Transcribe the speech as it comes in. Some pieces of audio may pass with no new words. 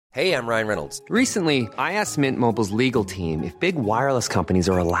Hey, I'm Ryan Reynolds. Recently, I asked Mint Mobile's legal team if big wireless companies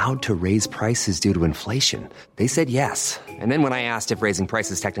are allowed to raise prices due to inflation. They said yes. And then when I asked if raising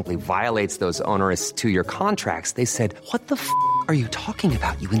prices technically violates those onerous two-year contracts, they said, "What the f*** are you talking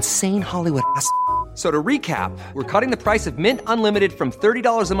about, you insane Hollywood ass?" So to recap, we're cutting the price of Mint Unlimited from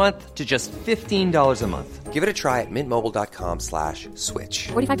 $30 a month to just $15 a month. Give it a try at mintmobile.com/switch.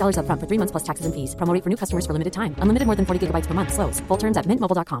 $45 up front for 3 months plus taxes and fees. Promo rate for new customers for limited time. Unlimited more than 40 gigabytes per month. Slows full terms at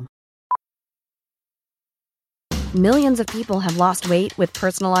mintmobile.com. Millions of people have lost weight with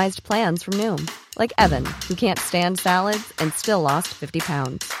personalized plans from Noom. Like Evan, who can't stand salads and still lost 50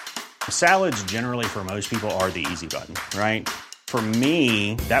 pounds. Salads generally for most people are the easy button, right? For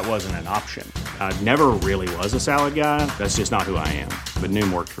me, that wasn't an option. I never really was a salad guy. That's just not who I am. But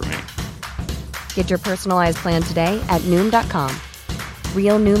Noom worked for me. Get your personalized plan today at Noom.com.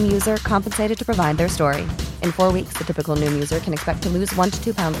 Real Noom user compensated to provide their story. In 4 weeks, the typical Noom user can expect to lose 1 to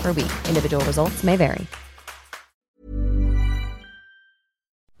 2 pounds per week. Individual results may vary.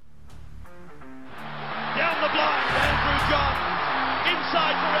 Down the blind, Andrew John.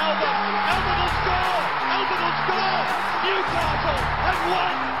 Inside for Albert. Albert will score. Albert will score. Newcastle have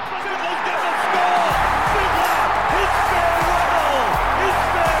won. Fiddler's going to score. Fiddler, his farewell. His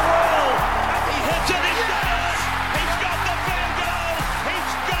farewell. And he hits it. He's got it. He's got the field goal.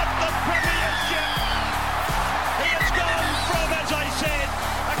 He's got the premiership. He has gone from, as I said,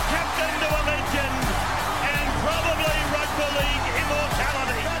 a captain to a legend. And probably rugby league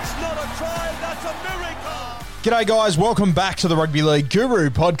immortality. That's not a try. That's a miracle. G'day guys, welcome back to the Rugby League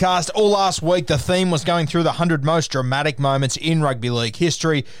Guru podcast. All last week the theme was going through the 100 most dramatic moments in rugby league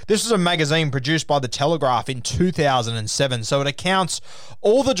history. This was a magazine produced by The Telegraph in 2007, so it accounts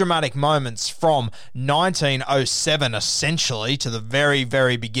all the dramatic moments from 1907 essentially to the very,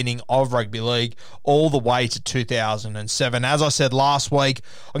 very beginning of rugby league all the way to 2007. As I said last week,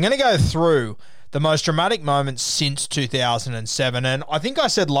 I'm going to go through the most dramatic moments since 2007. And I think I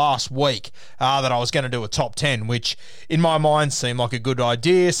said last week that I was going to do a top 10, which in my mind seemed like a good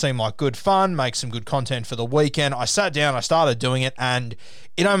idea, seemed like good fun, make some good content for the weekend. I sat down, I started doing it, and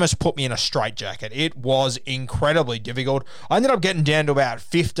it almost put me in a straitjacket. It was incredibly difficult. I ended up getting down to about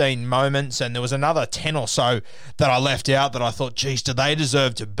 15 moments, and there was another 10 or so that I left out that I thought, geez, do they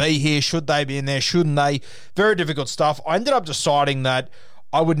deserve to be here? Should they be in there? Shouldn't they? Very difficult stuff. I ended up deciding that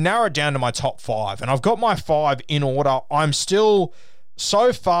I would narrow it down to my top 5, and I've got my 5 in order. I'm still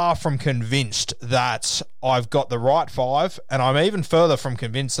so far from convinced that I've got the right 5, and I'm even further from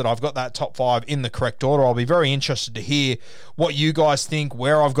convinced that I've got that top 5 in the correct order. I'll be very interested to hear what you guys think,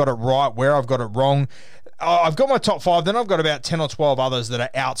 where I've got it right, where I've got it wrong. I've got my top 5, then I've got about 10 or 12 others that are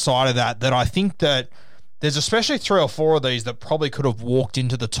outside of that I think that there's especially 3 or 4 of these that probably could have walked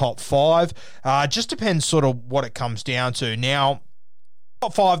into the top 5. Just depends sort of what it comes down to. Now,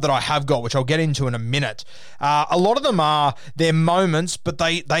 top 5 that I have got, which I'll get into in a minute, a lot of them are their moments, but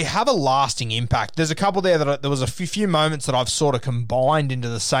they have a lasting impact. There's a couple there that there was a few moments that I've sort of combined into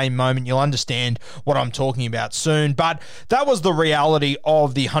the same moment. You'll understand what I'm talking about soon, but that was the reality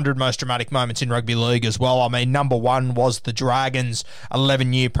of the 100 most dramatic moments in rugby league as well. I mean, number 1 was the Dragons'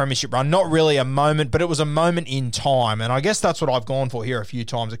 11-year premiership run. Not really a moment, but it was a moment in time, and I guess that's what I've gone for here a few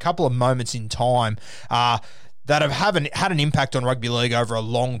times, a couple of moments in time that have had an impact on rugby league over a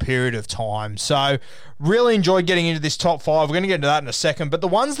long period of time. So really enjoyed getting into this top 5. We're going to get into that in a second. But the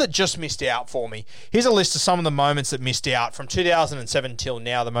ones that just missed out for me, here's a list of some of the moments that missed out from 2007 till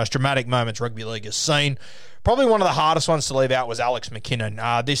now, the most dramatic moments rugby league has seen. Probably one of the hardest ones to leave out was Alex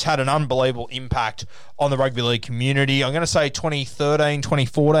McKinnon. This had an unbelievable impact on the rugby league community. I'm going to say 2013,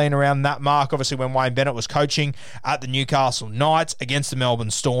 2014, around that mark, obviously when Wayne Bennett was coaching at the Newcastle Knights against the Melbourne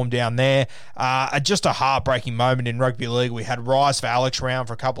Storm down there. Just a heartbreaking moment in rugby league. We had Rise for Alex around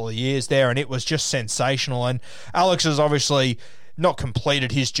for a couple of years there, and it was just sensational. And Alex has obviously not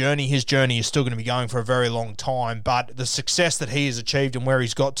completed his journey. His journey is still going to be going for a very long time, but the success that he has achieved and where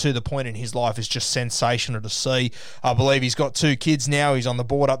he's got to the point in his life is just sensational to see. I believe he's got 2 kids now. He's on the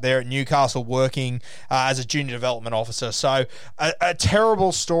board up there at Newcastle working as a junior development officer. So a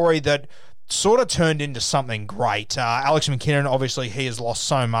terrible story that sort of turned into something great. Alex McKinnon, obviously, he has lost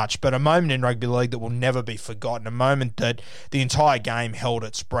so much, but a moment in rugby league that will never be forgotten, a moment that the entire game held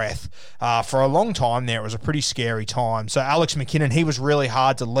its breath. For a long time there, it was a pretty scary time. So Alex McKinnon, he was really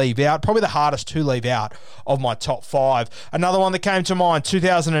hard to leave out, probably the hardest to leave out of my top 5. Another one that came to mind,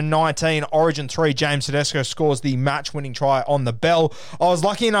 2019 Origin 3, James Tedesco scores the match-winning try on the bell. I was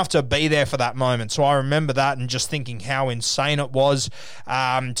lucky enough to be there for that moment, so I remember that and just thinking how insane it was.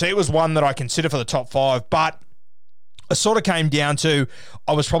 So it was one that I consider for the top 5, but it sort of came down to,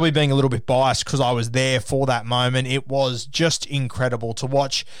 I was probably being a little bit biased because I was there for that moment. It was just incredible to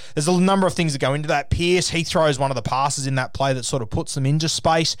watch. There's a number of things that go into that. Pearce, he throws one of the passes in that play that sort of puts them into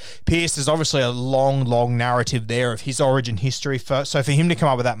space. Pearce, there's obviously a long narrative there of his origin history. So for him to come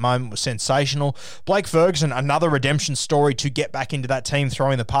up with that moment was sensational. Blake Ferguson, another redemption story to get back into that team,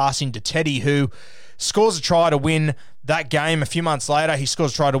 throwing the pass into Teddy, who scores a try to win that game. A few months later, he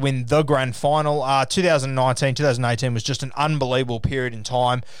scores a try to win the grand final. 2019-2018 was just an unbelievable period in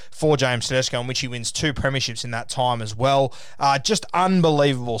time for James Tedesco, in which he wins 2 premierships in that time as well. Just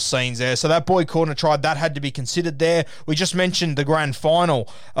unbelievable scenes there. So that Boyd Cordner try, that had to be considered there. We just mentioned the grand final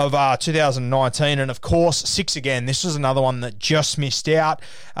of 2019, and of course, 6 again. This was another one that just missed out.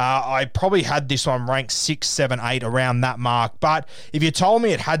 I probably had this one ranked 6, 7, 8 around that mark, but if you told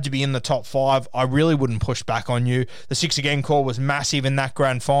me it had to be in the top 5, I really wouldn't push back on you. The 6 again call was massive in that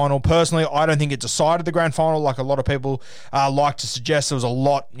grand final. Personally, I don't think it decided the grand final like a lot of people like to suggest. There was a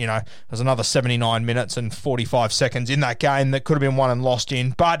lot, there's another 79 minutes and 45 seconds in that game that could have been won and lost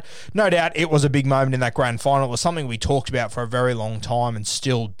in. But no doubt it was a big moment in that grand final. It was something we talked about for a very long time and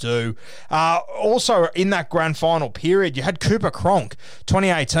still do. Also, in that grand final period, you had Cooper Cronk,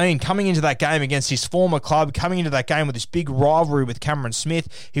 2018, coming into that game against his former club, coming into that game with this big rivalry with Cameron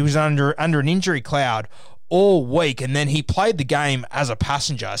Smith. He was under an injury cloud all week, and then he played the game as a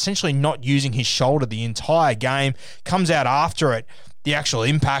passenger, essentially not using his shoulder the entire game. Comes out after it, the actual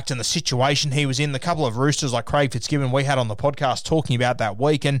impact and the situation he was in. The couple of Roosters like Craig Fitzgibbon we had on the podcast talking about that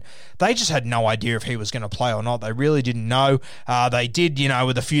week, and they just had no idea if he was going to play or not. They really didn't know. They did,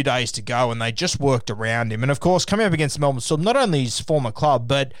 with a few days to go, and they just worked around him. And of course, coming up against the Melbourne Storm, not only his former club,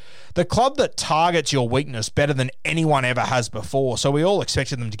 but the club that targets your weakness better than anyone ever has before. So we all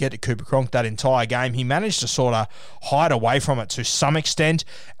expected them to get to Cooper Cronk that entire game. He managed to sort of hide away from it to some extent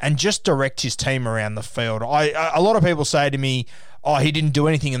and just direct his team around the field. A lot of people say to me, he didn't do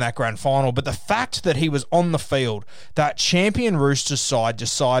anything in that grand final. But the fact that he was on the field, that champion Roosters side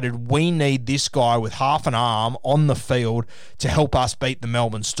decided we need this guy with half an arm on the field to help us beat the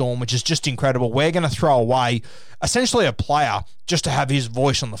Melbourne Storm, which is just incredible. We're going to throw away essentially a player just to have his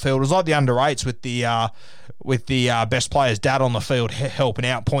voice on the field. It was like the under-8s with the best player's dad on the field helping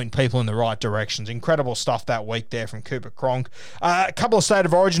out, pointing people in the right directions. Incredible stuff that week there from Cooper Cronk. A couple of State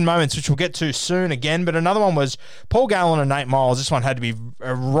of Origin moments, which we'll get to soon again, but another one was Paul Gallen and Nate Miles. This one had to be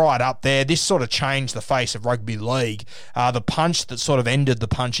right up there. This sort of changed the face of rugby league. The punch that sort of ended the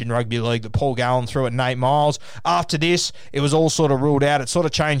punch in rugby league that Paul Gallen threw at Nate Miles. After this, it was all sort of ruled out. It sort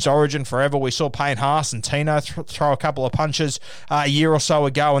of changed Origin forever. We saw Payne Haas and Tino throw a couple of punches a year or so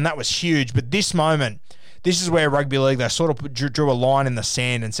ago, and that was huge. But this moment, this is where rugby league, they sort of drew a line in the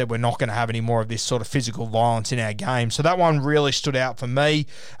sand and said we're not going to have any more of this sort of physical violence in our game. So that one really stood out for me.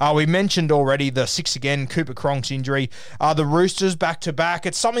 We mentioned already the 6 again, Cooper Cronk's injury. The Roosters back-to-back.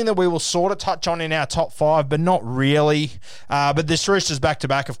 It's something that we will sort of touch on in our top 5, but not really. But this Roosters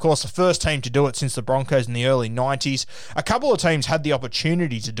back-to-back, of course, the first team to do it since the Broncos in the early 90s. A couple of teams had the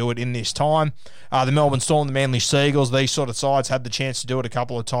opportunity to do it in this time. The Melbourne Storm, the Manly Seagulls, these sort of sides had the chance to do it a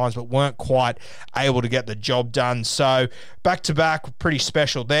couple of times, but weren't quite able to get the job done. So back-to-back, pretty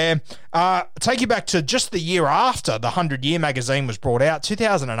special there. Take you back to just the year after the 100-year magazine was brought out,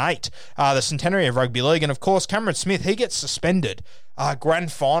 2008, the centenary of rugby league. And of course, Cameron Smith, he gets suspended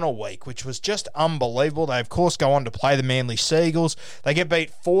grand final week, which was just unbelievable. They, of course, go on to play the Manly Seagulls. They get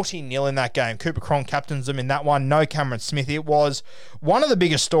beat 40-0 in that game. Cooper Cronk captains them in that one. No Cameron Smith. It was one of the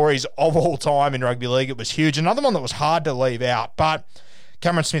biggest stories of all time in rugby league. It was huge. Another one that was hard to leave out, but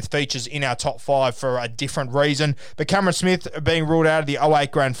Cameron Smith features in our top 5 for a different reason. But Cameron Smith being ruled out of the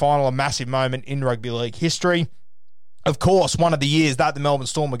 08 grand final, a massive moment in rugby league history. Of course, one of the years that the Melbourne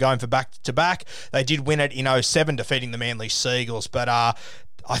Storm were going for back-to-back, they did win it in 07, defeating the Manly Seagulls. But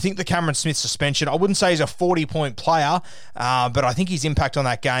I think the Cameron Smith suspension, I wouldn't say he's a 40-point player, but I think his impact on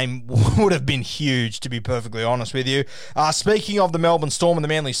that game would have been huge, to be perfectly honest with you. Speaking of the Melbourne Storm and the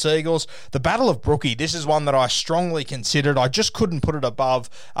Manly Seagulls, the Battle of Brookie, this is one that I strongly considered. I just couldn't put it above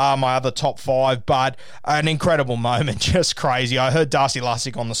my other top 5, but an incredible moment, just crazy. I heard Darcy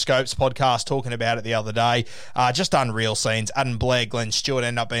Lussick on the Scopes podcast talking about it the other day. Just unreal scenes. Adam Blair, Glenn Stewart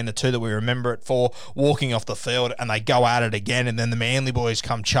end up being the two that we remember it for, walking off the field, and they go at it again, and then the Manly boys come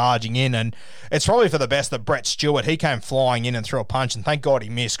come charging in, and it's probably for the best that Brett Stewart, he came flying in and threw a punch, and thank God he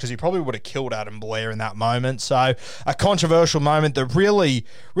missed, because he probably would have killed Adam Blair in that moment. So a controversial moment that really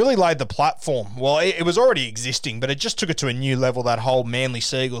laid the platform. Well, it was already existing, but it just took it to a new level, that whole Manly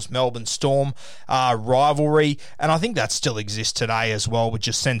Seagulls Melbourne Storm rivalry, and I think that still exists today as well, which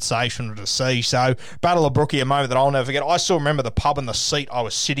is sensational to see. So Battle of Brookie, a moment that I'll never forget. I still remember the pub and the seat I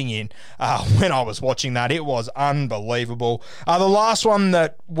was sitting in when I was watching that. It was unbelievable. The last one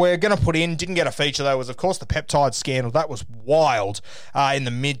that we're going to put in, didn't get a feature though, was of course the peptide scandal. That was wild in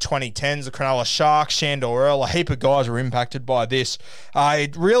the mid-2010s. The Cronulla Sharks, Shandor Earl, a heap of guys were impacted by this.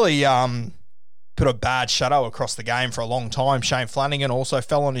 It really put a bad shadow across the game for a long time. Shane Flanagan also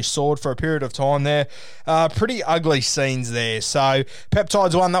fell on his sword for a period of time there. Pretty ugly scenes there. So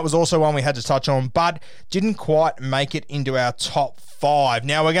peptides one, that was also one we had to touch on, but didn't quite make it into our top 5.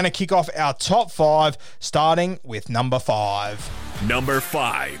 Now we're going to kick off our top 5, starting with number 5. Number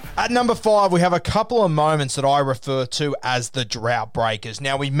 5. At number 5, we have a couple of moments that I refer to as the drought breakers.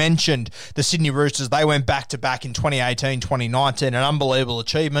 Now, we mentioned the Sydney Roosters. They went back-to-back in 2018, 2019, an unbelievable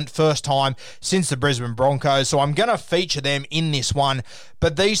achievement. First time since the Brisbane Broncos. So I'm going to feature them in this one.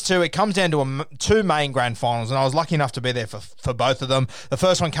 But these two, it comes down to two main grand finals, and I was lucky enough to be there for both of them. The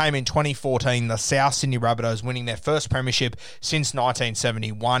first one came in 2014, the South Sydney Rabbitohs winning their first premiership since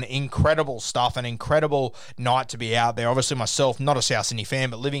 1971. Incredible stuff, an incredible night to be out there. Obviously myself, not a South Sydney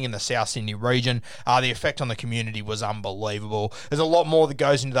fan, but living in the South Sydney region, the effect on the community was unbelievable. There's a lot more that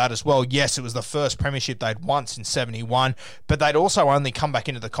goes into that as well. Yes, it was the first premiership they'd won since 71, but they'd also only come back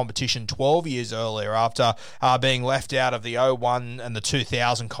into the competition 12 years earlier after being left out of the 01 and the 2000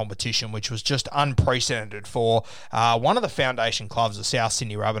 competition, which was just unprecedented for one of the foundation clubs, the South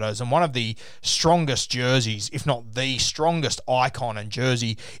Sydney Rabbitohs, and one of the strongest jerseys, if not the strongest icon and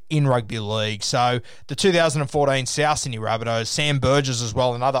jersey in rugby league. So the 2014 South Sydney Rabbitohs, Sam Burgess as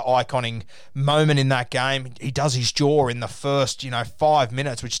well, another iconic moment in that game. He does his jaw in the first 5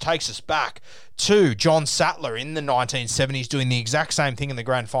 minutes, which takes us back to John Sattler in the 1970s doing the exact same thing in the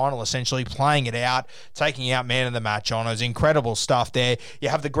grand final, essentially playing it out, taking out man of the match honours. Incredible stuff there. You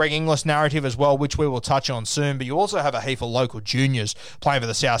have the Greg Inglis narrative as well, which we will touch on soon, but you also have a heap of local juniors playing for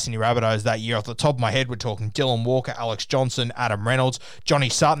the South Sydney Rabbitohs that year. Off the top of my head, we're talking Dylan Walker, Alex Johnson, Adam Reynolds, Johnny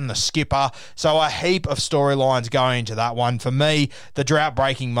Sutton, the skipper. So a heap of storylines going into that one. For me, the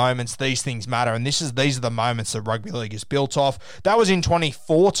drought-breaking moments, these things matter, and these are the moments that rugby league is built off. That was in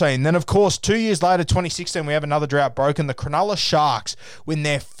 2014. Then, of course, 2 years later, 2016, we have another drought broken. The Cronulla Sharks win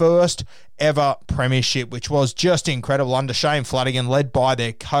their first ever premiership, which was just incredible under Shane Flanagan, led by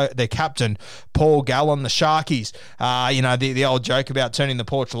their captain, Paul Gallen. The Sharkies, the old joke about turning the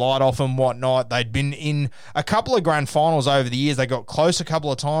porch light off and whatnot. They'd been in a couple of grand finals over the years. They got close a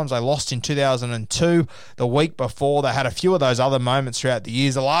couple of times. They lost in 2002. The week before, they had a few of those other moments throughout the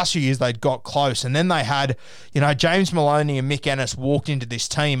years. The last few years, they'd got close. And then they had, James Maloney and Mick Ennis walked into this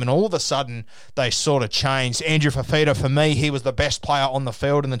team, and all of a sudden, they sort of changed. Andrew Fafita, for me, he was the best player on the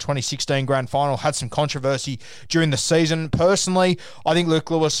field in the 2016 grand final, had some controversy during the season. Personally, I think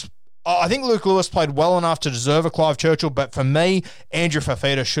Luke Lewis played well enough to deserve a Clive Churchill, but for me, Andrew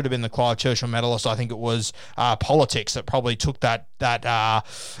Fafita should have been the Clive Churchill medalist. I think it was politics that probably took that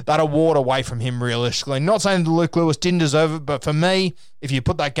award away from him realistically. Not saying that Luke Lewis didn't deserve it, but for me, if you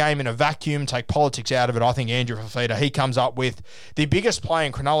put that game in a vacuum, take politics out of it, I think Andrew Fafita, he comes up with the biggest play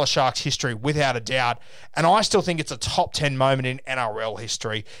in Cronulla Sharks history without a doubt, and I still think it's a top 10 moment in NRL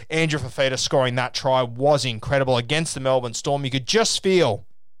history. Andrew Fafita scoring that try was incredible against the Melbourne Storm. You could just feel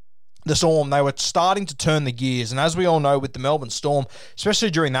the Storm, they were starting to turn the gears. And as we all know with the Melbourne Storm,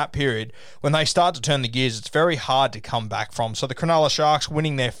 especially during that period, when they start to turn the gears, it's very hard to come back from. So the Cronulla Sharks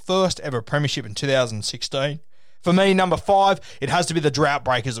winning their first ever premiership in 2016. For me, number 5, it has to be the drought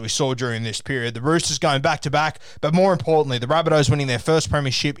breakers that we saw during this period. The Roosters going back-to-back, but more importantly, the Rabbitohs winning their first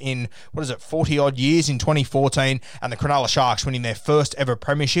premiership in, 40-odd years in 2014, and the Cronulla Sharks winning their first ever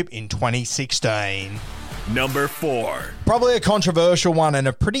premiership in 2016. Number 4. Probably a controversial one and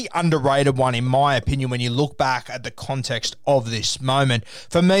a pretty underrated one in my opinion when you look back at the context of this moment.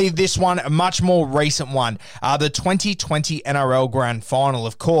 For me, this one, a much more recent one, the 2020 NRL Grand Final.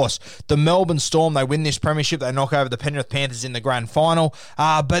 Of course, the Melbourne Storm, they win this premiership, they knock over the Penrith Panthers in the Grand Final.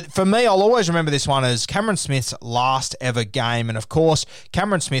 But for me, I'll always remember this one as Cameron Smith's last ever game. And of course,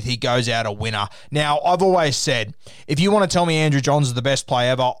 Cameron Smith, he goes out a winner. Now, I've always said, if you want to tell me Andrew Johns is the best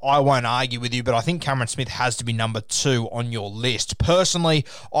player ever, I won't argue with you, but I think Cameron Smith has to be number 2 on your list. Personally,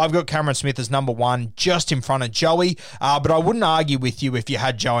 I've got Cameron Smith as number 1 just in front of Joey, but I wouldn't argue with you if you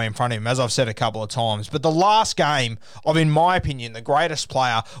had Joey in front of him, as I've said a couple of times. But the last game of, in my opinion, the greatest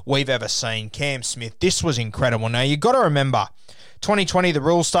player we've ever seen, Cam Smith, this was incredible. Now, you've got to remember, 2020, the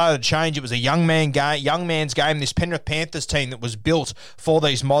rules started to change. It was a young man's game. This Penrith Panthers team that was built for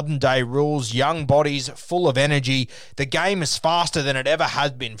these modern day rules, young bodies, full of energy. The game is faster than it ever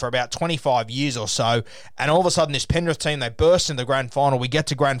has been for about 25 years or so. And all of a sudden, this Penrith team, they burst into the grand final. We get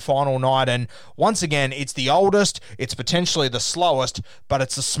to grand final night, and once again, it's the oldest, it's potentially the slowest, but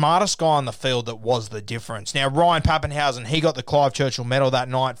it's the smartest guy on the field that was the difference. Now, Ryan Papenhuyzen, he got the Clive Churchill medal that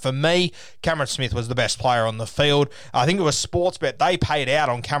night. For me, Cameron Smith was the best player on the field. I think it was Sportsbet. They paid out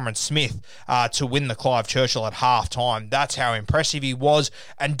on Cameron Smith to win the Clive Churchill at halftime. That's how impressive he was.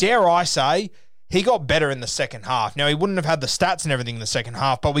 And dare I say, he got better in the second half. Now, he wouldn't have had the stats and everything in the second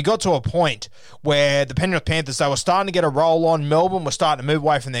half, but we got to a point where the Penrith Panthers, they were starting to get a roll on. Melbourne were starting to move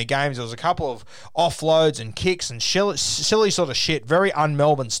away from their games. There was a couple of offloads and kicks and silly sort of shit, very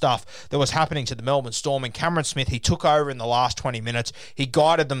un-Melbourne stuff that was happening to the Melbourne Storm. And Cameron Smith, he took over in the last 20 minutes. He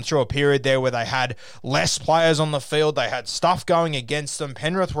guided them through a period there where they had less players on the field. They had stuff going against them.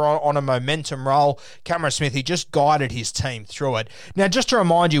 Penrith were on a momentum roll. Cameron Smith, he just guided his team through it. Now, just to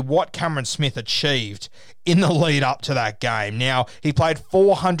remind you what Cameron Smith achieved in the lead up to that game. Now, he played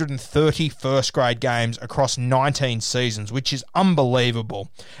 430 first grade games across 19 seasons, which is unbelievable.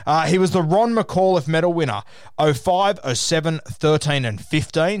 He was the Ron McAuliffe Medal winner, 05, 07, 13 and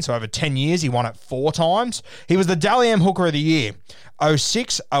 15, so over 10 years he won it 4 times. He was the Dally M Hooker of the Year,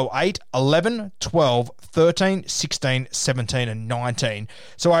 06, 08, 11, 12, 13, 16, 17 and 19.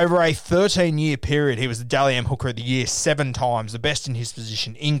 So over a 13-year period, he was the Dally M Hooker of the Year 7 times, the best in his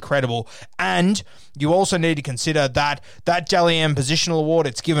position. Incredible. And you also need to consider that Dally M positional award,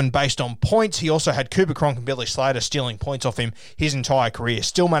 it's given based on points. He also had Cooper Cronk and Billy Slater stealing points off him his entire career.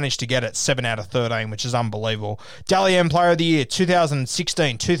 Still managed to get it 7 out of 13, which is unbelievable. Dally M Player of the Year,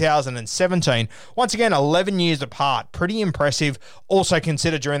 2016, 2017. Once again, 11 years apart. Pretty impressive. Also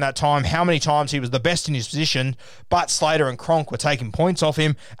consider during that time how many times he was the best in his position, but Slater and Cronk were taking points off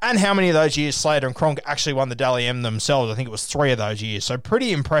him, and how many of those years Slater and Cronk actually won the Dally M themselves. I think it was 3 of those years. So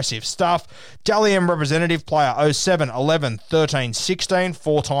pretty impressive stuff. Dally M representative player 07, 11, 13, 16,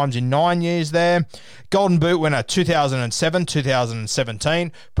 4 times in 9 years there. Golden Boot winner 2007,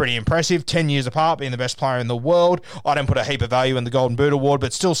 2017. Pretty impressive. 10 years apart, being the best player in the world. I don't put a heap of value in the Golden Boot award,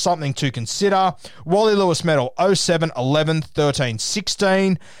 but still something to consider. Wally Lewis medal 07, 11, 13,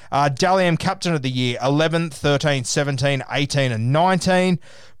 16. Dally M Captain of the Year 11, 13, 17, 18 and 19.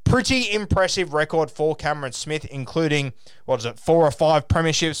 Pretty impressive record for Cameron Smith, including, 4 or 5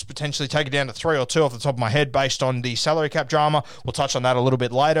 premierships, potentially take it down to 3 or 2 off the top of my head based on the salary cap drama. We'll touch on that a little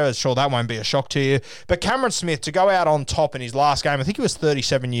bit later. I'm sure that won't be a shock to you. But Cameron Smith, to go out on top in his last game, I think he was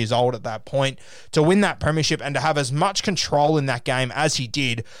 37 years old at that point, to win that premiership and to have as much control in that game as he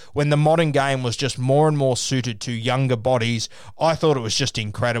did when the modern game was just more and more suited to younger bodies, I thought it was just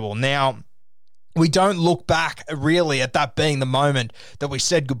incredible. Now, we don't look back really at that being the moment that we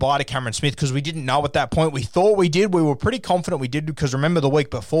said goodbye to Cameron Smith because we didn't know at that point. We thought we did. We were pretty confident we did because remember the week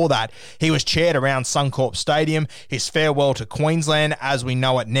before that, he was chaired around Suncorp Stadium, his farewell to Queensland as we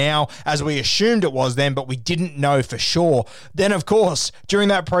know it now, as we assumed it was then, but we didn't know for sure. Then, of course, during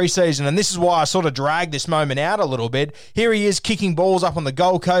that preseason, and this is why I sort of dragged this moment out a little bit, here he is kicking balls up on the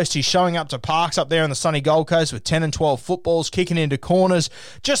Gold Coast. He's showing up to parks up there on the sunny Gold Coast with 10 and 12 footballs, kicking into corners,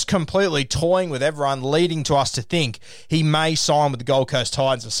 just completely toying with everyone, leading to us to think he may sign with the Gold Coast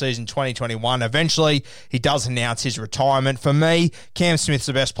Titans for season 2021. Eventually, he does announce his retirement. For me, Cam Smith's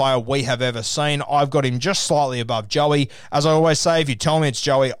the best player we have ever seen. I've got him just slightly above Joey. As I always say, if you tell me it's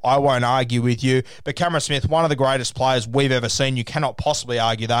Joey, I won't argue with you. But Cameron Smith, one of the greatest players we've ever seen. You cannot possibly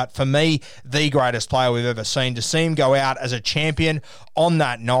argue that. For me, the greatest player we've ever seen. To see him go out as a champion on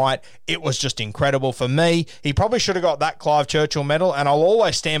that night, it was just incredible. For me, he probably should have got that Clive Churchill medal, and I'll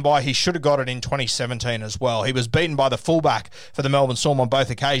always stand by he should have got it in 2017 as well. He was beaten by the fullback for the Melbourne Storm on both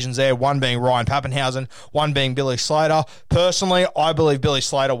occasions there, one being Ryan Papenhuyzen, one being Billy Slater. Personally, I believe Billy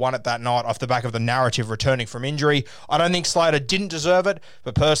Slater won it that night off the back of the narrative returning from injury. I don't think Slater didn't deserve it,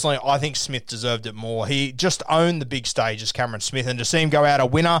 but personally, I think Smith deserved it more. He just owned the big stage as Cameron Smith, and to see him go out a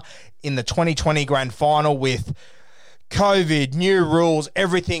winner in the 2020 grand final with COVID, new rules,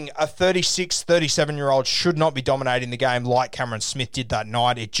 everything. A 36, 37-year-old should not be dominating the game like Cameron Smith did that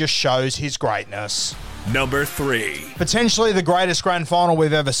night. It just shows his greatness. Number 3. Potentially the greatest grand final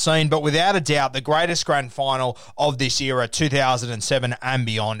we've ever seen, but without a doubt, the greatest grand final of this era, 2007 and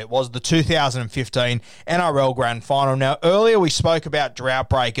beyond. It was the 2015 NRL grand final. Now, earlier we spoke about drought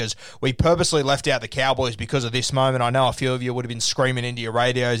breakers. We purposely left out the Cowboys because of this moment. I know a few of you would have been screaming into your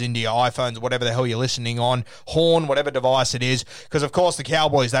radios, into your iPhones, whatever the hell you're listening on, horn, whatever device it is, because of course the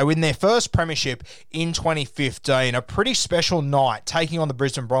Cowboys, they win their first premiership in 2015. A pretty special night taking on the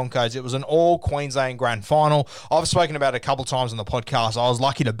Brisbane Broncos. It was an all Queensland grand grand final. I've spoken about it a couple times on the podcast. I was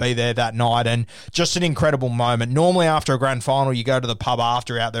lucky to be there that night, and just an incredible moment. Normally after a grand final, you go to the pub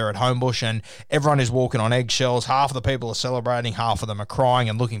after out there at Homebush, and everyone is walking on eggshells. Half of the people are celebrating, half of them are crying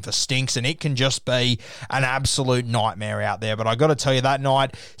and looking for stinks, and it can just be an absolute nightmare out there. But I got to tell you, that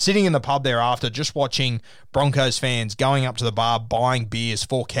night, sitting in the pub thereafter, just watching Broncos fans going up to the bar, buying beers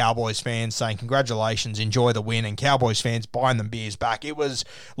for Cowboys fans, saying congratulations, enjoy the win, and Cowboys fans buying them beers back. It was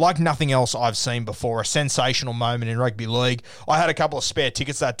like nothing else I've seen before, a sensational moment in rugby league. I had a couple of spare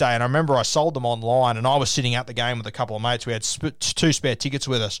tickets that day, and I remember I sold them online, and I was sitting at the game with a couple of mates. We had two spare tickets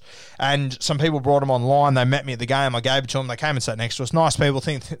with us, and some people brought them online. They met me at the game. I gave it to them. They came and sat next to us. Nice people,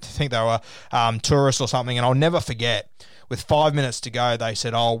 think they were tourists or something, and I'll never forget, with 5 minutes to go, they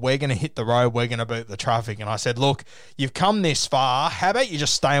said, "Oh, we're going to hit the road. We're going to beat the traffic." And I said, "Look, you've come this far. How about you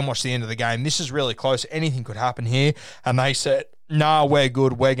just stay and watch the end of the game? This is really close. Anything could happen here." And they said, "No, we're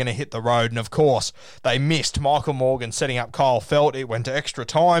good. We're going to hit the road." And of course, they missed Michael Morgan setting up Kyle Felt. It went to extra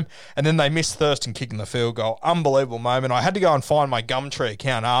time. And then they missed Thurston kicking the field goal. Unbelievable moment. I had to go and find my Gumtree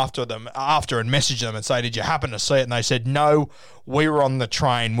account after and message them and say, "Did you happen to see it?" And they said, "No, we were on the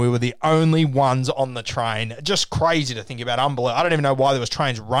train. We were the only ones on the train." Just crazy to think about. Unbelievable. I don't even know why there was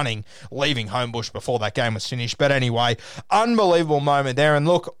trains running, leaving Homebush before that game was finished. But anyway, unbelievable moment there. And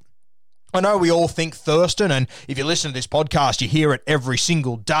look, I know we all think Thurston, and if you listen to this podcast, you hear it every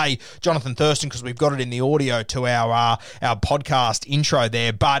single day, Jonathan Thurston, because we've got it in the audio to our podcast intro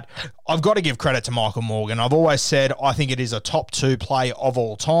there. But I've got to give credit to Michael Morgan. I've always said I think it is a top 2 play of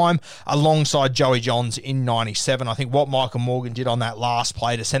all time, alongside Joey Johns in 97. I think what Michael Morgan did on that last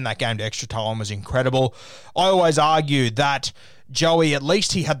play to send that game to extra time was incredible. I always argued that Joey, at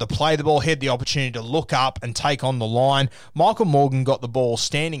least he had to play the ball. He had the opportunity to look up and take on the line. Michael Morgan got the ball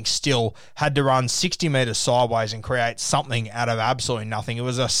standing still, had to run 60 metres sideways and create something out of absolutely nothing. It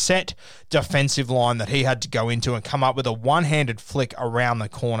was a set defensive line that he had to go into and come up with a one-handed flick around the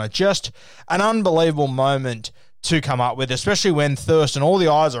corner. Just an unbelievable moment to come up with, especially when Thurston, all the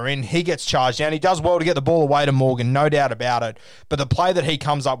eyes are in, he gets charged down. He does well to get the ball away to Morgan, no doubt about it. But the play that he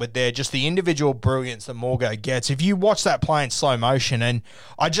comes up with there, just the individual brilliance that Morgan gets. If you watch that play in slow motion, and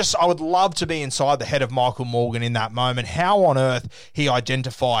I would love to be inside the head of Michael Morgan in that moment, how on earth he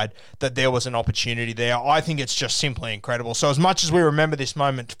identified that there was an opportunity there. I think it's just simply incredible. So as much as we remember this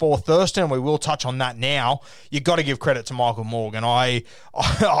moment for Thurston, we will touch on that now, you've got to give credit to Michael Morgan. I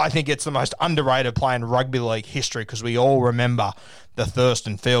think it's the most underrated play in rugby league history, because we all remember the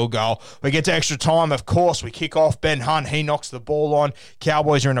Thurston field goal. We get to extra time, of course. We kick off. Ben Hunt, he knocks the ball on.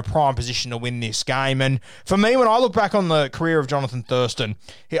 Cowboys are in a prime position to win this game. And for me, when I look back on the career of Jonathan Thurston,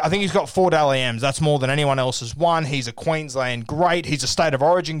 I think he's got 4 Dally M's. That's more than anyone else has won. He's a Queensland great. He's a State of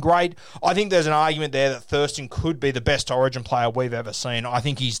Origin great. I think there's an argument there that Thurston could be the best Origin player we've ever seen. I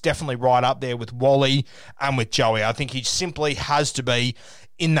think he's definitely right up there with Wally and with Joey. I think he simply has to be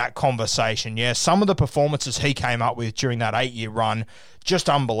in that conversation. Yeah, some of the performances he came up with during that 8-year run, just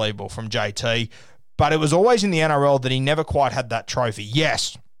unbelievable from JT. But it was always in the NRL that he never quite had that trophy.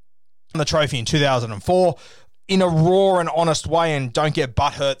 Yes, the trophy in 2004, in a raw and honest way, and don't get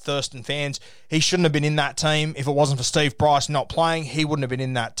butthurt, Thurston fans, he shouldn't have been in that team. If it wasn't for Steve Bryce not playing, he wouldn't have been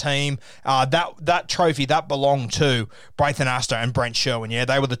in that team. That trophy, that belonged to Braithen Astor and Brent Sherwin. Yeah,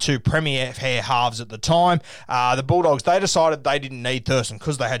 they were the 2 premier hair halves at the time. The Bulldogs, they decided they didn't need Thurston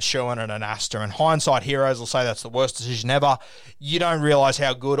because they had Sherwin and an Astor. And hindsight heroes will say that's the worst decision ever. You don't realise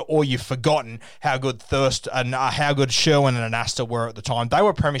how good, or you've forgotten how good how good Sherwin and an Astor were at the time. They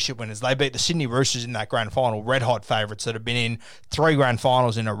were premiership winners. They beat the Sydney Roosters in that grand final, red hot favourites that have been in 3 grand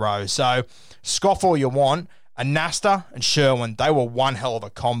finals in a row. So scoff all you want. Anasta and Sherwin, they were one hell of a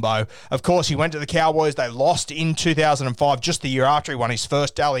combo. Of course, he went to the Cowboys. They lost in 2005, just the year after he won his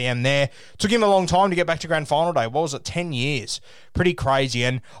first Dally M there. Took him a long time to get back to grand final day. What was it, 10 years? Pretty crazy.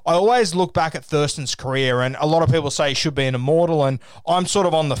 And I always look back at Thurston's career, and a lot of people say he should be an immortal, and I'm sort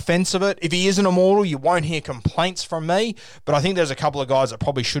of on the fence of it. If he is an immortal, you won't hear complaints from me, but I think there's a couple of guys that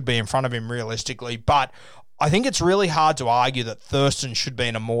probably should be in front of him realistically. But I think it's really hard to argue that Thurston should be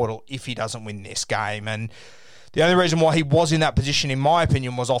an immortal if he doesn't win this game. And the only reason why he was in that position, in my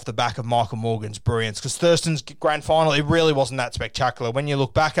opinion, was off the back of Michael Morgan's brilliance, because Thurston's grand final, it really wasn't that spectacular. When you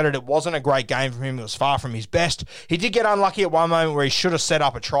look back at it, it wasn't a great game from him. It was far from his best. He did get unlucky at one moment where he should have set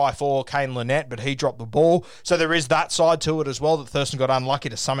up a try for Kane Lynette, but he dropped the ball. So there is that side to it as well, that Thurston got unlucky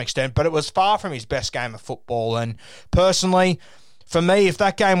to some extent, but it was far from his best game of football. And personally, For me, if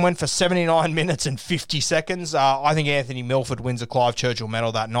that game went for 79 minutes and 50 seconds, I think Anthony Milford wins the Clive Churchill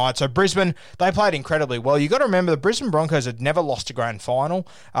medal that night. So Brisbane, they played incredibly well. You got to remember the Brisbane Broncos had never lost a grand final.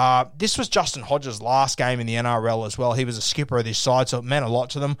 This was Justin Hodges' last game in the NRL as well. He was a skipper of this side, so it meant a lot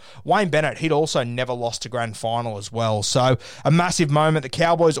to them. Wayne Bennett, he'd also never lost a grand final as well. So a massive moment. The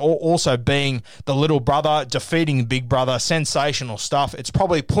Cowboys also being the little brother, defeating the big brother, sensational stuff. It's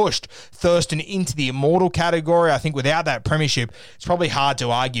probably pushed Thurston into the immortal category. I think without that premiership, it's probably hard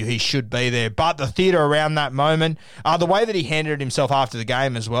to argue he should be there. But the theatre around that moment, the way that he handled himself after the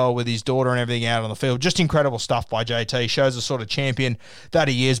game as well with his daughter and everything out on the field, just incredible stuff by JT. Shows the sort of champion that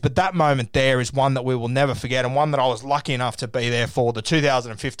he is. But that moment there is one that we will never forget, and one that I was lucky enough to be there for. The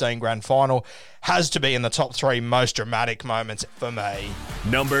 2015 grand final has to be in the top 3 most dramatic moments for me.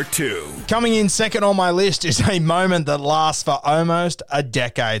 Number 2. Coming in second on my list is a moment that lasts for almost a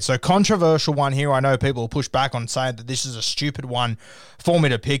decade. So controversial one here. I know people will push back on saying that this is a stupid one for me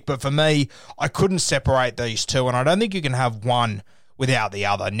to pick, but for me, I couldn't separate these two, and I don't think you can have one without the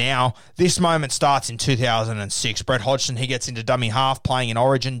other. Now, this moment starts in 2006. Brett Hodgson, he gets into dummy half playing in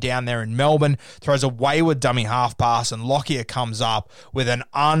Origin down there in Melbourne, throws a wayward dummy half pass, and Lockyer comes up with an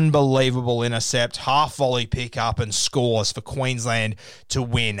unbelievable intercept, half volley pickup, and scores for Queensland to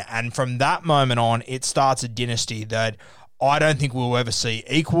win. And from that moment on, it starts a dynasty that I don't think we'll ever see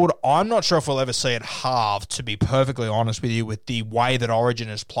equaled. I'm not sure if we'll ever see it halved, to be perfectly honest with you, with the way that Origin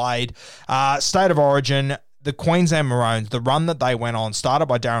has played. State of Origin, the Queensland Maroons, the run that they went on, started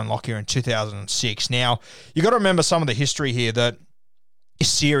by Darren Lockyer in 2006. Now, you got to remember some of the history here that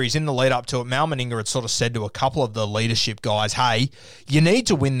this series, in the lead up to it, Mal Meninga had sort of said to a couple of the leadership guys, hey, you need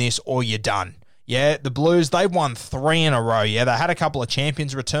to win this or you're done. Yeah, the Blues, they've won 3 in a row. Yeah, they had a couple of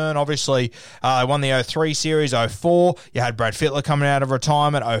champions return. Obviously, they won the 03 series, 04. You had Brad Fittler coming out of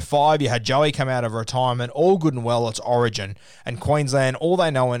retirement, 05. You had Joey come out of retirement. All good and well, it's Origin. And Queensland, all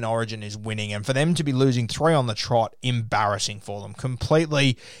they know in Origin is winning. And for them to be losing 3 on the trot, embarrassing for them.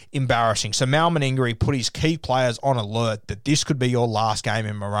 Completely embarrassing. So Mal Meninga put his key players on alert that this could be your last game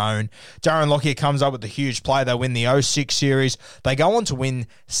in Maroon. Darren Lockyer comes up with a huge play. They win the 06 series. They go on to win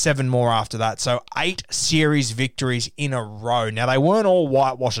 7 more after that. So 8 series victories in a row. Now, they weren't all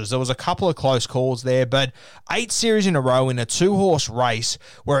whitewashes. There was a couple of close calls there, but 8 series in a row in a 2-horse race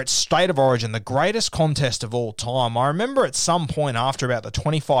where it's State of Origin, the greatest contest of all time. I remember at some point after about the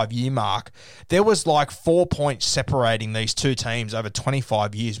 25-year mark, there was like 4 points separating these two teams over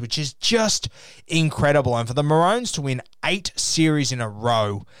 25 years, which is just incredible. And for the Maroons to win 8 series in a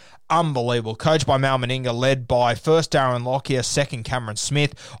row, unbelievable. Coached by Mal Meninga, led by first Darren Lockyer, second Cameron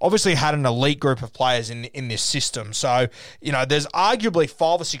Smith. Obviously had an elite group of players in this system. So, you know, there's arguably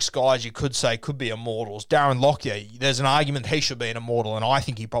 5 or 6 guys you could say could be immortals. Darren Lockyer, there's an argument he should be an immortal, and I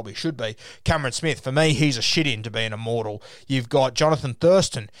think he probably should be. Cameron Smith, for me, he's a shit-in to be an immortal. You've got Jonathan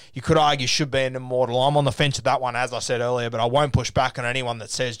Thurston, you could argue should be an immortal. I'm on the fence with that one, as I said earlier, but I won't push back on anyone that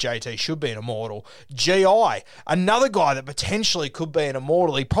says JT should be an immortal. GI, another guy that potentially could be an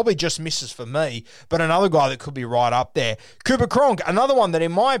immortal. He probably just misses for me, but another guy that could be right up there. Cooper Cronk, another one that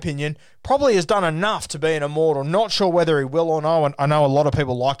in my opinion probably has done enough to be an immortal. Not sure whether he will or no, and I know a lot of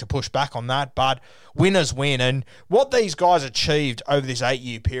people like to push back on that, but winners win, and what these guys achieved over this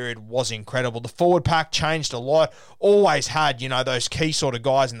 8-year period was incredible. The forward pack changed a lot, always had, you know, those key sort of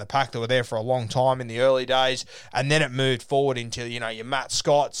guys in the pack that were there for a long time in the early days, and then it moved forward into, you know, your Matt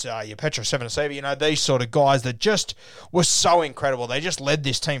Scotts, your Petra Sevenasiva, you know, these sort of guys that just were so incredible. They just led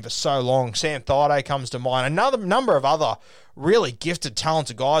this team for so long. Sam Thaiday comes to mind. Another number of other really gifted,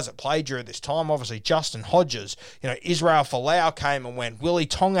 talented guys that played during this time. Obviously, Justin Hodges, you know, Israel Folau came and went. Willie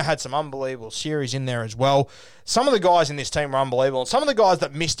Tonga had some unbelievable series in there as well. Some of the guys in this team were unbelievable. And some of the guys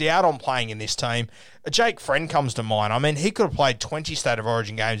that missed out on playing in this team, Jake Friend comes to mind. I mean, he could have played 20 State of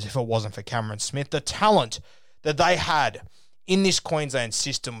Origin games if it wasn't for Cameron Smith. The talent that they had in this Queensland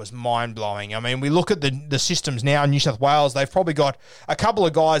system was mind-blowing. I mean, we look at the systems now in New South Wales, they've probably got a couple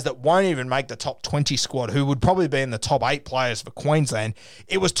of guys that won't even make the top 20 squad who would probably be in the top 8 players for Queensland.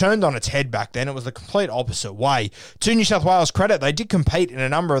 It was turned on its head back then. It was the complete opposite way. To New South Wales' credit, they did compete in a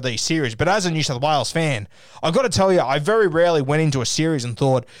number of these series, but as a New South Wales fan, I've got to tell you, I very rarely went into a series and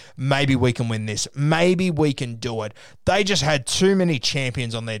thought, maybe we can win this. Maybe we can do it. They just had too many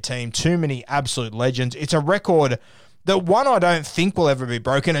champions on their team, too many absolute legends. It's a record that, one, I don't think will ever be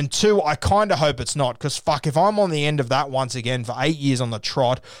broken, and 2, I kind of hope it's not, because fuck, if I'm on the end of that once again for 8 years on the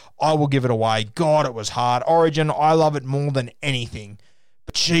trot, I will give it away. God, it was hard. Origin, I love it more than anything.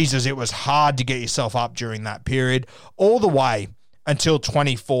 But Jesus, it was hard to get yourself up during that period, all the way until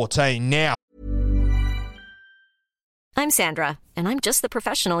 2014. Now, I'm Sandra, and I'm just the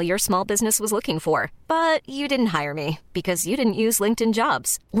professional your small business was looking for. But you didn't hire me because you didn't use LinkedIn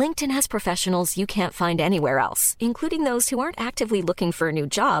Jobs. LinkedIn has professionals you can't find anywhere else, including those who aren't actively looking for a new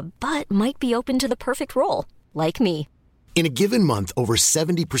job, but might be open to the perfect role, like me. In a given month, over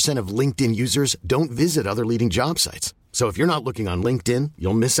 70% of LinkedIn users don't visit other leading job sites. So if you're not looking on LinkedIn,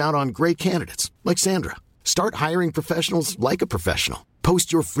 you'll miss out on great candidates, like Sandra. Start hiring professionals like a professional.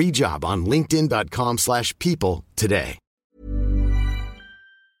 Post your free job on linkedin.com/people today.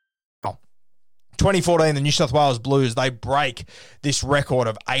 2014, the New South Wales Blues, they break this record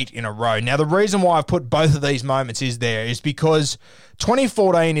of 8 in a row. Now, the reason why I've put both of these moments is because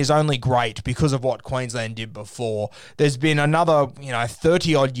 2014 is only great because of what Queensland did before. There's been another,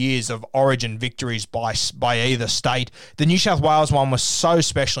 30-odd years of origin victories by either state. The New South Wales one was so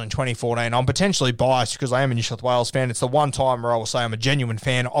special in 2014. I'm potentially biased because I am a New South Wales fan. It's the one time where I will say I'm a genuine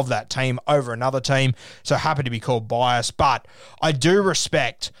fan of that team over another team, so happy to be called biased. But I do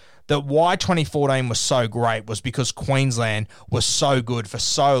respect that why 2014 was so great was because Queensland was so good for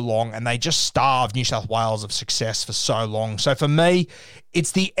so long and they just starved New South Wales of success for so long. So for me,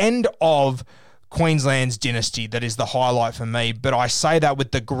 it's the end of Queensland's dynasty that is the highlight for me, but I say that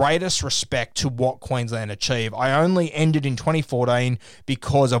with the greatest respect to what Queensland achieved. I only ended in 2014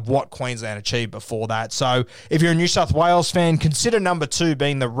 because of what Queensland achieved before that. So if you're a New South Wales fan, consider number 2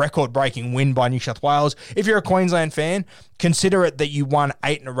 being the record-breaking win by New South Wales. If you're a Queensland fan, consider it that you won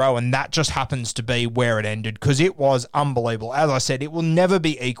 8 in a row, and that just happens to be where it ended because it was unbelievable. As I said, it will never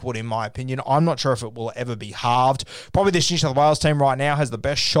be equaled in my opinion. I'm not sure if it will ever be halved. Probably this New South Wales team right now has the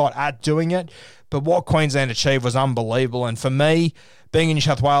best shot at doing it, but what Queensland achieved was unbelievable. And for me, being a New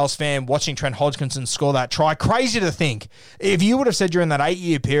South Wales fan, watching Trent Hodgkinson score that try, crazy to think. If you would have said during that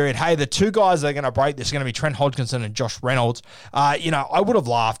 8-year period, hey, the two guys that are going to break this are going to be Trent Hodgkinson and Josh Reynolds, I would have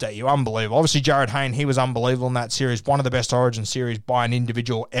laughed at you. Unbelievable. Obviously, Jared Hayne, he was unbelievable in that series. One of the best Origin series by an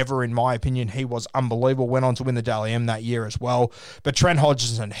individual ever, in my opinion. He was unbelievable. Went on to win the Dally M that year as well. But Trent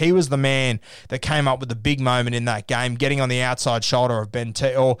Hodgkinson, he was the man that came up with the big moment in that game, getting on the outside shoulder of Ben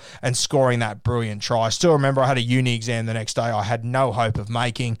Teal and scoring that brilliant try. I still remember I had a uni exam the next day. I had no hope of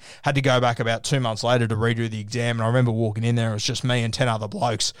making. Had to go back about 2 months later to redo the exam, and I remember walking in there, it was just me and 10 other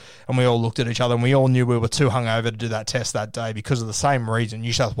blokes, and we all looked at each other, and we all knew we were too hungover to do that test that day because of the same reason.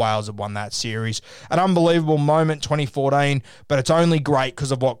 New South Wales had won that series. An unbelievable moment, 2014, but it's only great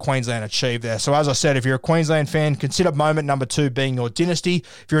because of what Queensland achieved there. So as I said, if you're a Queensland fan, consider moment number 2 being your dynasty.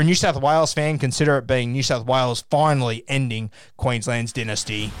 If you're a New South Wales fan, consider it being New South Wales finally ending Queensland's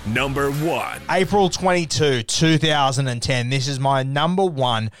dynasty. Number 1. April 22, 2010. This is my number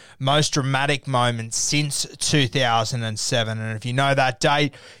 1 most dramatic moment since 2007. And if you know that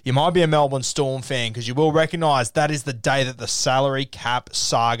date, you might be a Melbourne Storm fan because you will recognise that is the day that the salary cap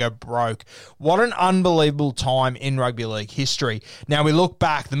saga broke. What an unbelievable time in rugby league history. Now we look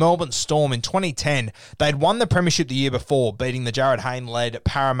back, the Melbourne Storm in 2010, they'd won the premiership the year before, beating the Jared Hayne-led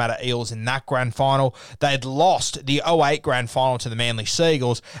Parramatta Eels in that grand final. They'd lost the 2008 grand final to the Manly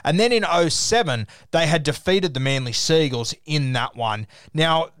Seagulls, and then in 2007, they had defeated the Manly Seagulls in that one.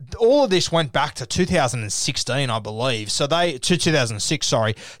 Now, all of this went back to 2016, I believe. So 2006,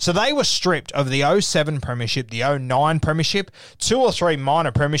 sorry. So they were stripped of the 2007 premiership, the 2009 premiership, 2 or 3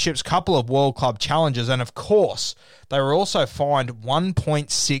 minor premierships, couple of World Club challenges, and of course, they were also fined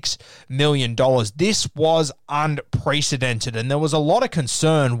 $1.6 million. This was unprecedented, and there was a lot of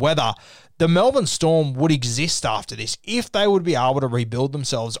concern whether the Melbourne Storm would exist after this, if they would be able to rebuild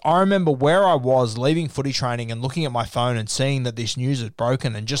themselves. I remember where I was leaving footy training and looking at my phone and seeing that this news had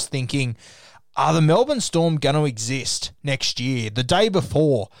broken and just thinking, are the Melbourne Storm going to exist next year? The day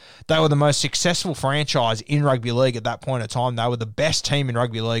before, they were the most successful franchise in rugby league at that point in time. They were the best team in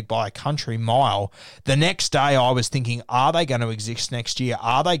rugby league by a country mile. The next day, I was thinking, are they going to exist next year?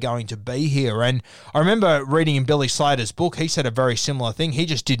 Are they going to be here? And I remember reading in Billy Slater's book, he said a very similar thing. He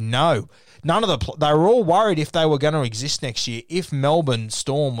just didn't know. They were all worried if they were going to exist next year, if Melbourne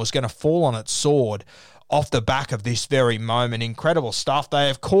Storm was going to fall on its sword off the back of this very moment. Incredible stuff. They,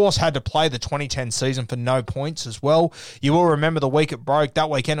 of course, had to play the 2010 season for no points as well. You will remember the week it broke. That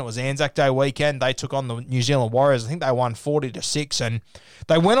weekend, it was Anzac Day weekend. They took on the New Zealand Warriors. I think they won 40-6, and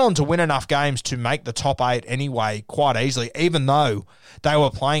they went on to win enough games to make the top 8 anyway quite easily, even though they were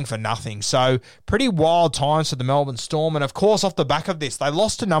playing for nothing. So pretty wild times for the Melbourne Storm. And, of course, off the back of this, they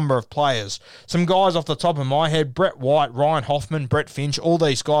lost a number of players. Some guys off the top of my head, Brett White, Ryan Hoffman, Brett Finch, all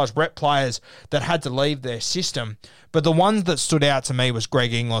these guys, rep players that had to leave their system. But the ones that stood out to me was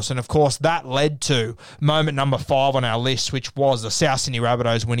Greg Inglis, and of course that led to moment number 5 on our list, which was the South Sydney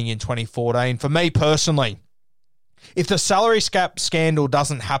Rabbitohs winning in 2014. For me personally, If the salary cap scandal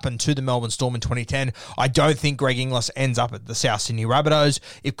doesn't happen to the Melbourne Storm in 2010, I don't think Greg Inglis ends up at the South Sydney Rabbitohs.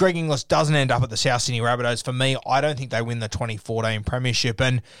 If Greg Inglis doesn't end up at the South Sydney Rabbitohs, for me, I don't think they win the 2014 premiership.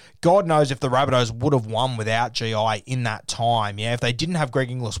 And God knows if the Rabbitohs would have won without GI in that time. Yeah, if they didn't have Greg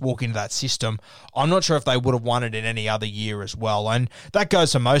Inglis walk into that system, I'm not sure if they would have won it in any other year as well. And that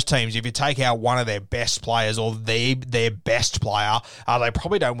goes for most teams. If you take out one of their best players or their best player, they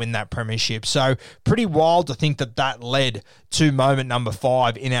probably don't win that premiership. So pretty wild to think that led to moment number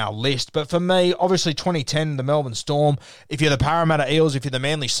 5 in our list. But for me, obviously 2010, the Melbourne Storm, if you're the Parramatta Eels, if you're the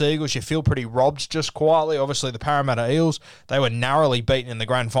Manly Seagulls, you feel pretty robbed just quietly. Obviously the Parramatta Eels, they were narrowly beaten in the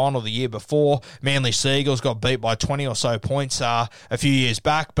grand final the year before. Manly Seagulls got beat by 20 or so points a few years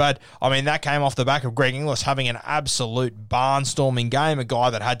back. But, I mean, that came off the back of Greg Inglis having an absolute barnstorming game, a guy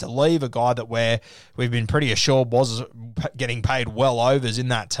that had to leave, a guy that we've been pretty assured was getting paid well overs in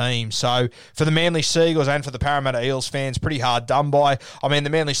that team. So for the Manly Seagulls and for the Parramatta Eels fans, pretty hard done by. I mean, the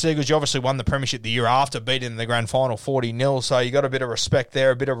Manly Seagulls, you obviously won the premiership the year after, beating in the grand final 40-0, so you got a bit of respect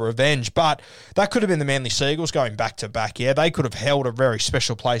there, a bit of revenge, but that could have been the Manly Seagulls going back-to-back. Yeah, they could have held a very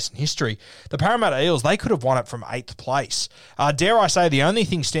special place in history. The Parramatta Eels, they could have won it from 8th place. Dare I say, the only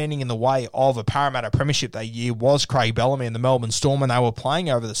thing standing in the way of a Parramatta premiership that year was Craig Bellamy and the Melbourne Storm, and they were playing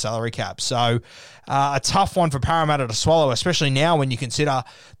over the salary cap. So a tough one for Parramatta to swallow, especially now when you consider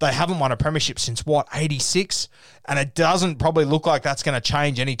they haven't won a premiership since, 86? And it doesn't probably look like that's going to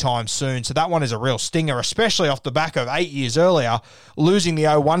change anytime soon. So that one is a real stinger, especially off the back of 8 years earlier, losing the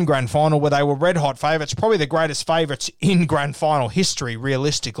 01 grand final where they were red-hot favourites, probably the greatest favourites in grand final history,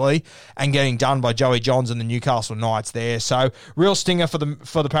 realistically, and getting done by Joey Johns and the Newcastle Knights there. So real stinger for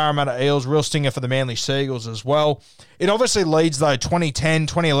the Parramatta Eels, real stinger for the Manly Seagulls as well. It obviously leads, though, 2010,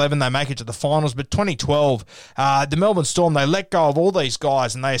 2011, they make it to the finals, but 2012, the Melbourne Storm, they let go of all these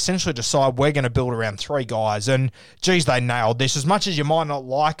guys and they essentially decide we're going to build around 3 guys. And, geez, they nailed this. As much as you might not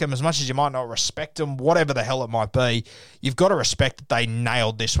like them, as much as you might not respect them, whatever the hell it might be, you've got to respect that they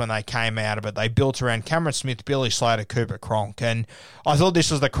nailed this when they came out of it. They built around Cameron Smith, Billy Slater, Cooper Cronk. And I thought this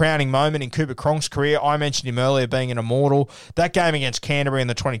was the crowning moment in Cooper Cronk's career. I mentioned him earlier being an immortal. That game against Canterbury in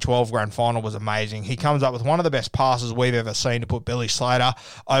the 2012 grand final was amazing. He comes up with one of the best passes we've ever seen to put Billy Slater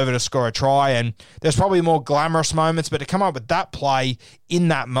over to score a try. And there's probably more glamorous moments, but to come up with that play in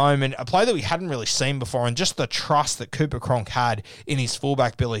that moment, a play that we hadn't really seen before, and just the trust that Cooper Cronk had in his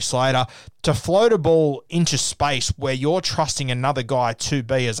fullback, Billy Slater, to float a ball into space where you're trusting another guy to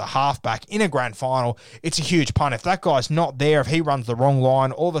be as a halfback in a grand final, it's a huge punt. If that guy's not there, if he runs the wrong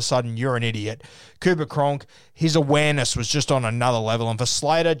line, all of a sudden you're an idiot. Cooper Cronk, his awareness was just on another level. And for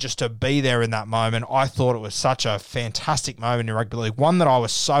Slater just to be there in that moment, I thought it was such a fantastic moment in rugby league, one that I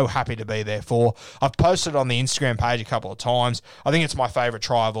was so happy to be there for. I've posted it on the Instagram page a couple of times. I think it's my favourite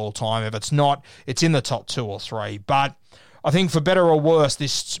try of all time. If it's not, it's in the top 2 or 3. But I think for better or worse,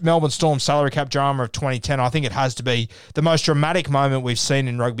 this Melbourne Storm salary cap drama of 2010, I think it has to be the most dramatic moment we've seen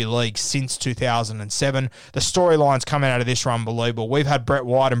in rugby league since 2007. The storylines coming out of this are unbelievable. We've had Brett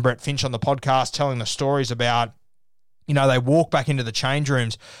White and Brett Finch on the podcast telling the stories about, you know, they walked back into the change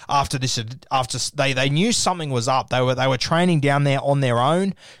rooms after this. After they knew something was up. They were training down there on their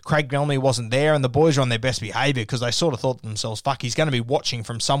own. Craig Bellamy wasn't there, and the boys were on their best behaviour because they sort of thought to themselves, "Fuck, he's going to be watching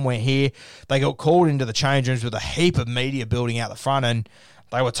from somewhere here." They got called into the change rooms with a heap of media building out the front, and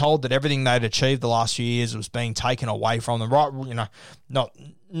they were told that everything they'd achieved the last few years was being taken away from them. Right, you know,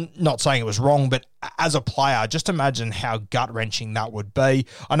 not saying it was wrong, but as a player, just imagine how gut-wrenching that would be.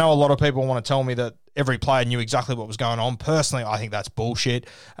 I know a lot of people want to tell me that every player knew exactly what was going on. Personally, I think that's bullshit.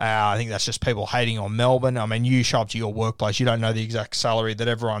 I think that's just people hating on Melbourne. I mean, you show up to your workplace, you don't know the exact salary that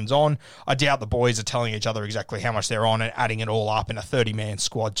everyone's on. I doubt the boys are telling each other exactly how much they're on and adding it all up in a 30-man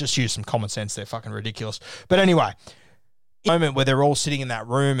squad. Just use some common sense. They're fucking ridiculous. But anyway, moment where they're all sitting in that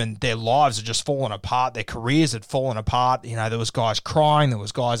room and their lives are just falling apart, their careers had fallen apart. You know, there was guys crying, there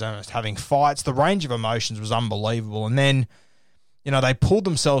was guys almost having fights. The range of emotions was unbelievable. And then, you know, they pulled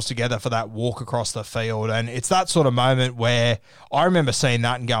themselves together for that walk across the field. And it's that sort of moment where I remember seeing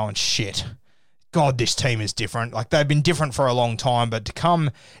that and going, shit, God, this team is different. Like, they've been different for a long time, but to come,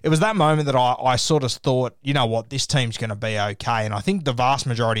 it was that moment that I sort of thought, you know what, this team's going to be okay. And I think the vast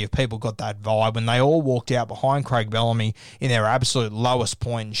majority of people got that vibe when they all walked out behind Craig Bellamy in their absolute lowest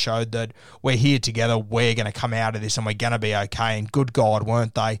point and showed that we're here together, we're going to come out of this and we're going to be okay. And good God,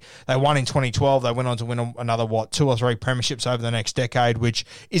 weren't they? They won in 2012. They went on to win another, 2 or 3 premierships over the next decade, which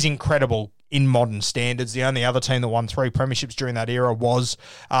is incredible in modern standards. The only other team that won 3 premierships during that era was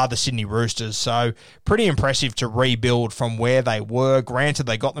the Sydney Roosters. So pretty impressive to rebuild from where they were. Granted,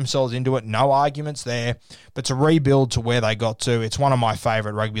 they got themselves into it, no arguments there, but to rebuild to where they got to, it's one of my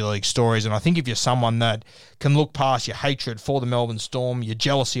favourite rugby league stories. And I think if you're someone that can look past your hatred for the Melbourne Storm, your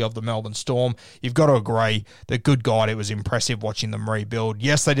jealousy of the Melbourne Storm, you've got to agree that, good God, it was impressive watching them rebuild.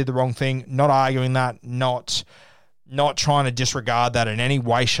 Yes, they did the wrong thing, not arguing that, not trying to disregard that in any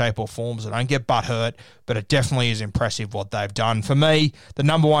way, shape or form, so don't get butthurt, but it definitely is impressive what they've done. For me, the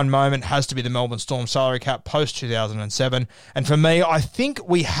number one moment has to be the Melbourne Storm salary cap post-2007, and for me, I think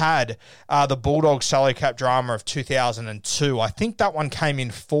we had the Bulldogs salary cap drama of 2002. I think that one came in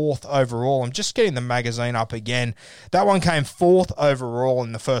 4th overall. I'm just getting the magazine up again. That one came 4th overall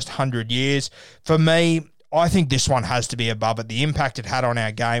in the first 100 years. For me, I think this one has to be above it. The impact it had on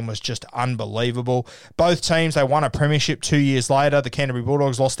our game was just unbelievable. Both teams, they won a premiership 2 years later. The Canterbury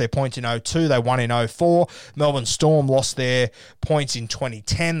Bulldogs lost their points in 2002. They won in 2004. Melbourne Storm lost their points in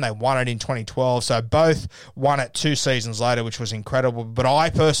 2010. They won it in 2012. So both won it 2 seasons later, which was incredible. But I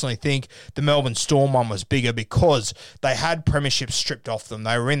personally think the Melbourne Storm one was bigger because they had premierships stripped off them.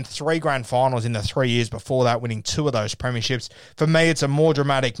 They were in 3 grand finals in the 3 years before that, winning 2 of those premierships. For me, it's a more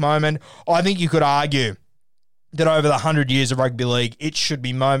dramatic moment. I think you could argue that over the 100 years of rugby league, it should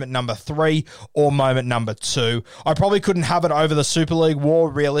be moment number 3 or moment number 2. I probably couldn't have it over the Super League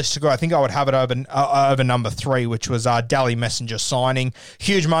war, realistically. I think I would have it over number 3, which was Dally Messenger signing.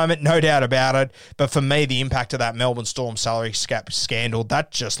 Huge moment, no doubt about it. But for me, the impact of that Melbourne Storm salary cap scandal,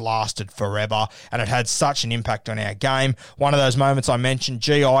 that just lasted forever, and it had such an impact on our game. One of those moments I mentioned,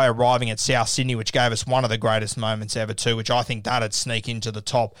 GI arriving at South Sydney, which gave us one of the greatest moments ever too, which I think that'd sneak into the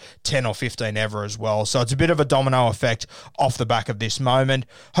top 10 or 15 ever as well. So it's a bit of a domino effect off the back of this moment.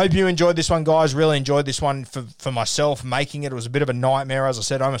 Hope you enjoyed this one, guys. Really enjoyed this one for myself making it. It was a bit of a nightmare, as I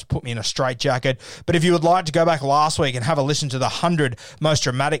said, almost put me in a straitjacket. But if you would like to go back last week and have a listen to the 100 most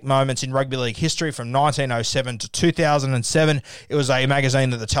dramatic moments in rugby league history from 1907 to 2007, it was a magazine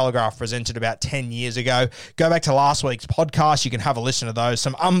that the Telegraph presented about 10 years ago. Go back to last week's podcast. You can have a listen to those.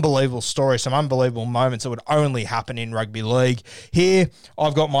 Some unbelievable stories, some unbelievable moments that would only happen in rugby league. Here,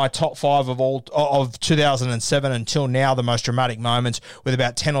 I've got my top 5 of 2007 until now, the most dramatic moments, with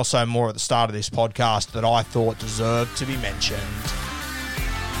about 10 or so more at the start of this podcast that I thought deserved to be mentioned.